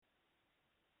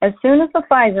As soon as the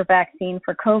Pfizer vaccine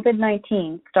for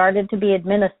COVID-19 started to be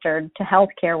administered to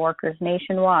healthcare workers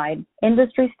nationwide,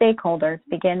 industry stakeholders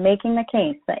began making the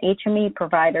case that HME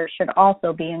providers should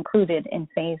also be included in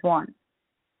Phase 1.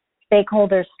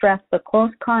 Stakeholders stressed the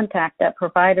close contact that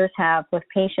providers have with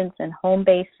patients in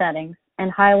home-based settings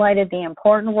and highlighted the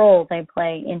important role they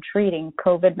play in treating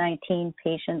COVID-19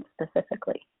 patients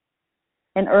specifically.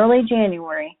 In early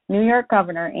January, New York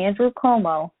Governor Andrew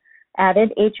Cuomo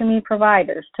added HME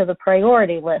providers to the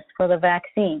priority list for the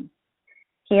vaccine.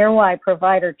 Hear why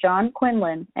provider John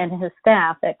Quinlan and his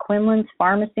staff at Quinlan's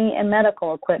Pharmacy and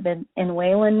Medical Equipment in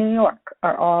Wayland, New York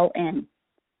are all in.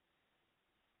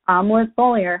 I'm Liz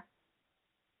Bollier.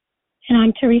 And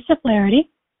I'm Teresa Flaherty.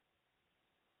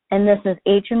 And this is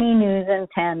HME News in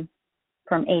 10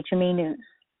 from HME News.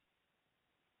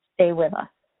 Stay with us.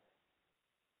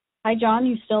 Hi, John.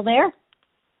 You still there?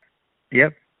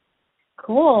 Yep.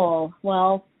 Cool.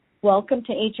 Well, welcome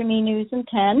to HME News in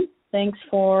 10. Thanks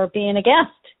for being a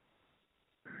guest.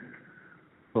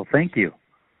 Well, thank you.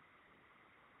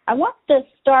 I want to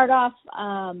start off,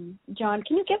 John,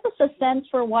 can you give us a sense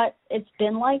for what it's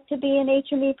been like to be an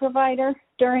HME provider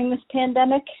during this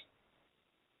pandemic?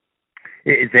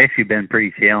 It's actually been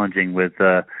pretty challenging with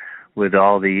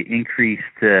all the increased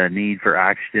need for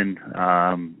oxygen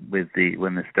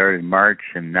when it started in March,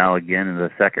 and now again in the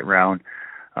second round.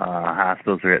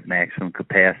 Hospitals are at maximum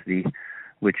capacity,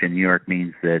 which in New York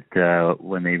means that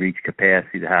when they reach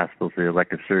capacity, the hospitals, the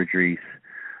elective surgeries,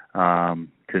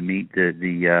 to meet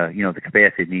the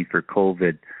capacity need for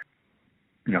COVID,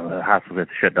 the hospitals have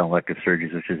to shut down elective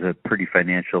surgeries, which is a pretty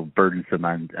financial burdensome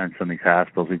on some of these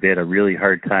hospitals. We've had a really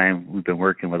hard time. We've been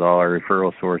working with all our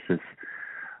referral sources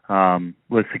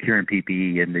with securing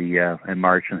PPE in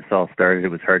March when this all started. It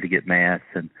was hard to get masks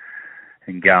and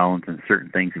gowns and certain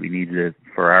things that we needed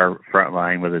for our front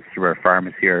line, whether it's through our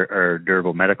pharmacy or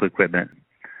durable medical equipment.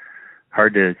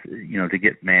 Hard to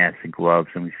get masks and gloves,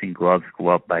 and we've seen gloves go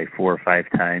up by 4 or 5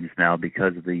 times now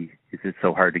because it's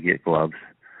so hard to get gloves.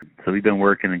 So we've been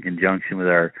working in conjunction with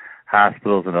our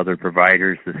hospitals and other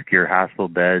providers to secure hospital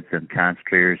beds and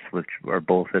concentrators, which are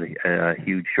both at a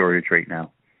huge shortage right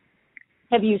now.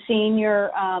 Have you seen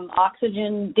your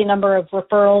oxygen, the number of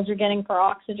referrals you're getting for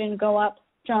oxygen go up,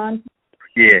 John?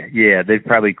 Yeah, they've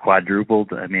probably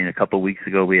quadrupled. I mean, a couple of weeks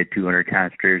ago we had 200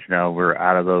 concentrators. Now we're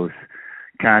out of those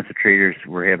concentrators.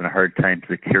 We're having a hard time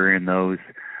securing those.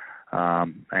 I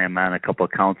am on a couple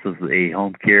of accounts with A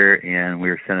Home Care, and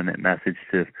we're sending a message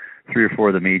to 3 or 4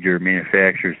 of the major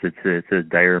manufacturers. It's a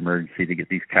dire emergency to get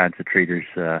these concentrators,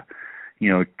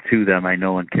 to them. I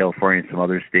know in California and some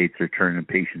other states are turning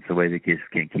patients away. They just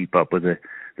can't keep up with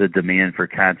the demand for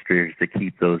concentrators to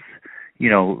keep those,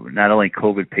 not only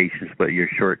COVID patients, but your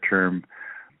short-term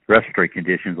respiratory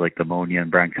conditions like pneumonia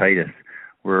and bronchitis.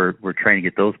 We're trying to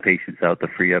get those patients out to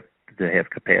free up to have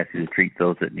capacity to treat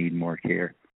those that need more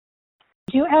care.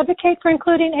 Do you advocate for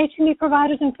including HME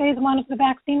providers in Phase 1 of the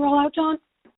vaccine rollout, John?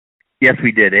 Yes,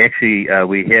 we did. Actually,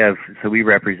 we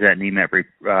represent, NEMAP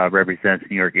represents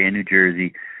New York and New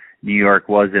Jersey. New York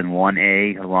was in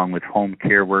 1A along with home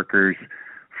care workers,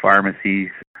 pharmacies.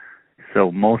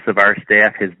 So most of our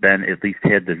staff has at least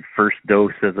had the first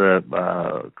dose of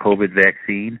the COVID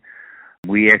vaccine.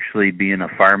 We actually, being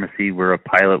a pharmacy, we're a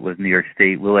pilot with New York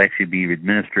State. We'll actually be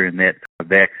administering that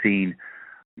vaccine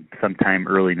sometime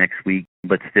early next week.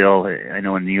 But still, I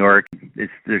know in New York,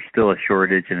 there's still a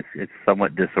shortage, and it's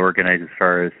somewhat disorganized as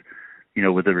far as,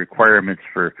 with the requirements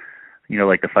for,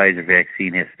 like the Pfizer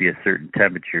vaccine has to be a certain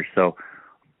temperature. So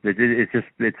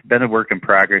it's been a work in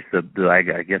progress.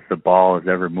 I guess the ball is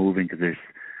ever moving because there's,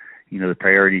 the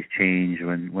priorities change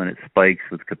when it spikes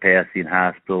with capacity in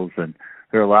hospitals, and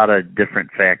there are a lot of different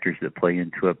factors that play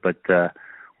into it. But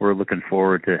we're looking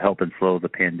forward to helping slow the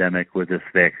pandemic with this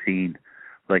vaccine.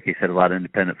 Like I said, a lot of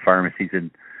independent pharmacies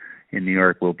in New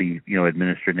York will be,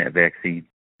 administering that vaccine.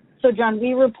 So, John,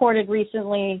 we reported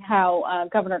recently how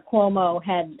Governor Cuomo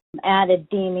had added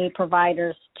DME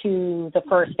providers to the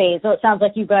first phase. So it sounds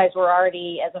like you guys were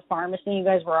already, as a pharmacy, you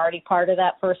guys were already part of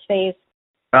that first phase?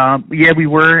 Yeah, we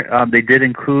were. They did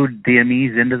include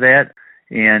DMEs into that.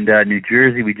 And New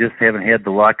Jersey, we just haven't had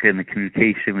the luck in the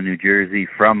communication with New Jersey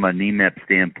from a NEMAP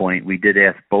standpoint. We did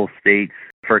ask both states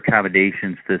for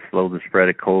accommodations to slow the spread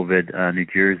of COVID.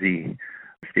 The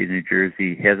state of New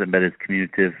Jersey hasn't been as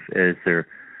communicative as they're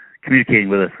communicating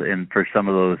with us, and for some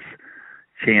of those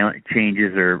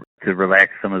changes or to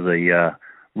relax some of the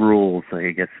rules,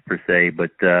 I guess, per se.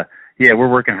 But, yeah, we're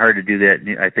working hard to do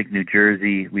that. I think New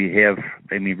Jersey,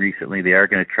 recently they are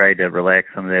going to try to relax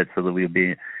some of that so that we'll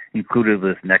be included in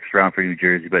this next round for New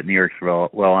Jersey, but New York's well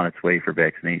on its way for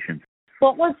vaccinations.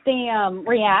 What was the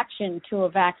reaction to a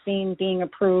vaccine being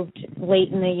approved late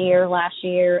in the year last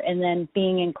year and then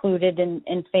being included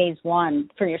in phase one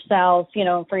for yourselves,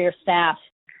 for your staff?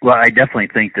 Well, I definitely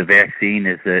think the vaccine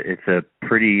it's a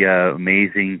pretty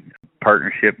amazing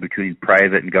partnership between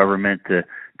private and government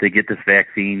to get this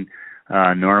vaccine.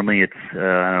 Normally it's 3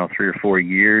 or 4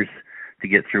 years to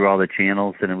get through all the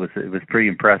channels, and it was pretty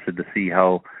impressive to see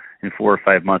how in 4 or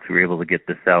 5 months we were able to get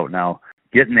this out. Now,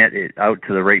 getting it out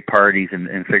to the right parties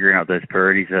and figuring out those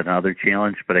priorities is another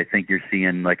challenge, but I think you're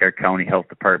seeing like our county health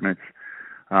departments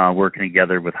working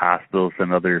together with hospitals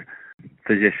and other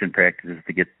physician practices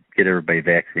to get everybody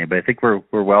vaccinated. But I think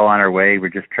we're well on our way. We're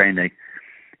just trying to,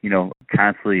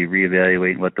 constantly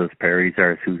reevaluate what those priorities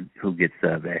are as who gets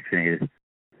vaccinated.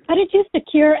 How did you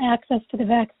secure access to the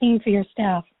vaccine for your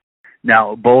staff?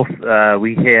 Now, both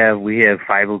we have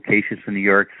 5 locations in New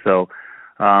York, so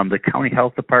the county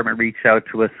health department reached out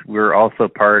to us. We're also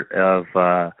part of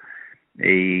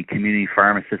a community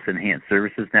pharmacist enhanced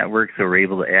services network, so we're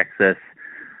able to access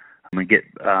and get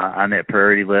on that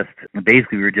priority list. And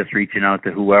basically, we were just reaching out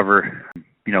to whoever,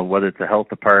 whether it's the health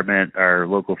department, our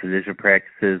local physician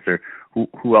practices, or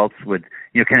who else would,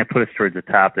 kind of put us towards the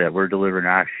top that we're delivering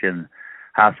oxygen,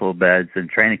 hospital beds, and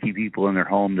trying to keep people in their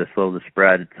home to slow the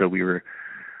spread. So we were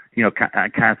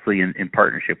constantly in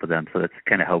partnership with them. So that's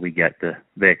kind of how we get the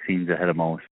vaccines ahead of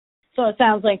most. So it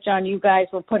sounds like, John, you guys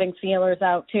were putting feelers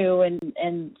out too,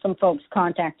 and some folks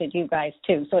contacted you guys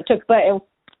too. So it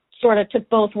sort of took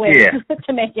both ways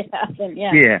to make it happen.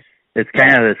 Yeah. Yeah. It's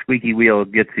kind of the squeaky wheel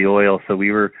gets the oil. So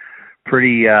we were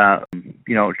pretty,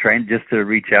 trying just to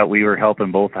reach out. We were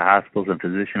helping both the hospitals and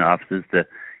physician offices to,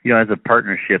 as a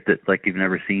partnership that's like you've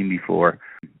never seen before.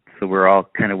 So we're all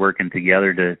kind of working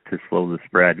together to slow the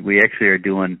spread. We actually are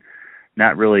doing,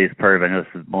 not really as part of, I know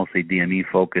this is mostly DME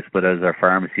focused, but as our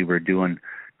pharmacy, we're doing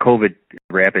COVID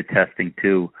rapid testing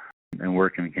too and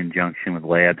working in conjunction with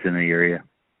labs in the area.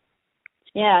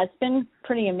 Yeah, it's been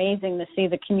pretty amazing to see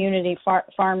the community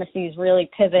pharmacies really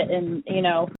pivot and,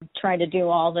 try to do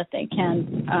all that they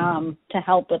can to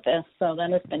help with this. So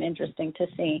that has been interesting to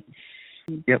see.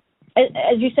 Yep.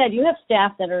 As you said, you have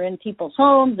staff that are in people's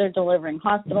homes. They're delivering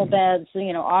hospital beds,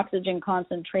 oxygen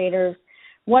concentrators.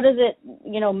 What has it,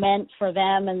 meant for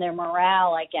them and their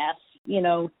morale, I guess,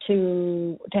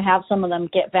 to have some of them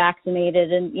get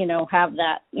vaccinated and, have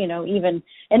that, even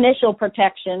initial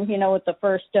protection, with the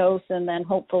first dose and then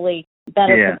hopefully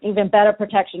even better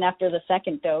protection after the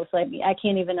second dose. I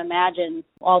can't even imagine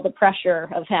all the pressure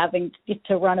of having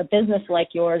to run a business like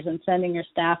yours and sending your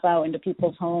staff out into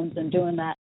people's homes and doing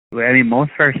that. I mean,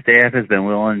 most of our staff has been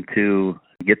willing to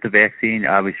get the vaccine.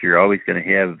 Obviously, you're always going to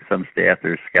have some staff that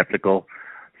are skeptical,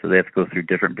 so they have to go through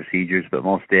different procedures, but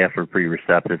most staff are pretty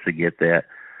receptive to get the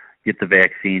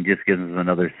vaccine. Just gives us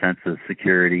another sense of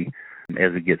security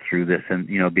as we get through this, and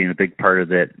being a big part of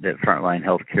that frontline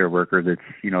healthcare worker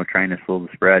that's trying to slow the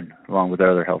spread along with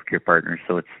our other healthcare partners.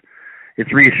 So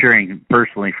it's reassuring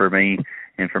personally for me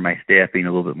and for my staff being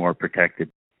a little bit more protected.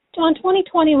 John,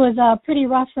 2020 was pretty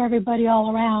rough for everybody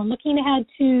all around. Looking ahead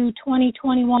to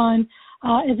 2021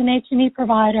 as an HME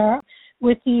provider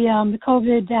with the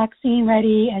COVID vaccine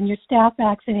ready and your staff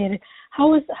vaccinated,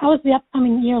 how is the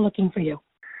upcoming year looking for you?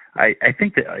 I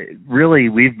think that really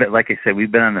we've been, like I said, we've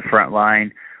been on the front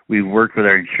line. We've worked with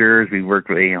our insurers. We've worked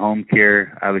with A Home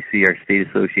Care. Obviously, our state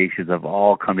associations have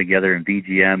all come together in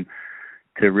VGM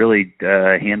to really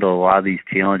handle a lot of these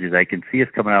challenges. I can see us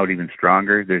coming out even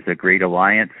stronger. There's a great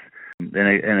alliance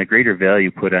and a greater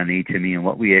value put on HME and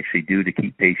what we actually do to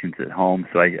keep patients at home.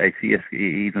 So I see us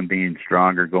even being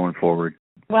stronger going forward.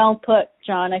 Well put,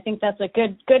 John. I think that's a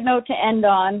good note to end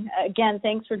on. Again,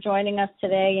 thanks for joining us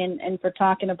today and for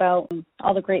talking about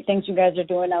all the great things you guys are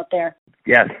doing out there.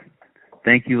 Yes.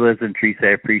 Thank you, Liz and Teresa.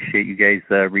 I appreciate you guys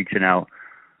reaching out.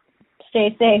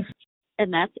 Stay safe.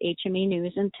 And that's HME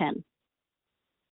News in 10.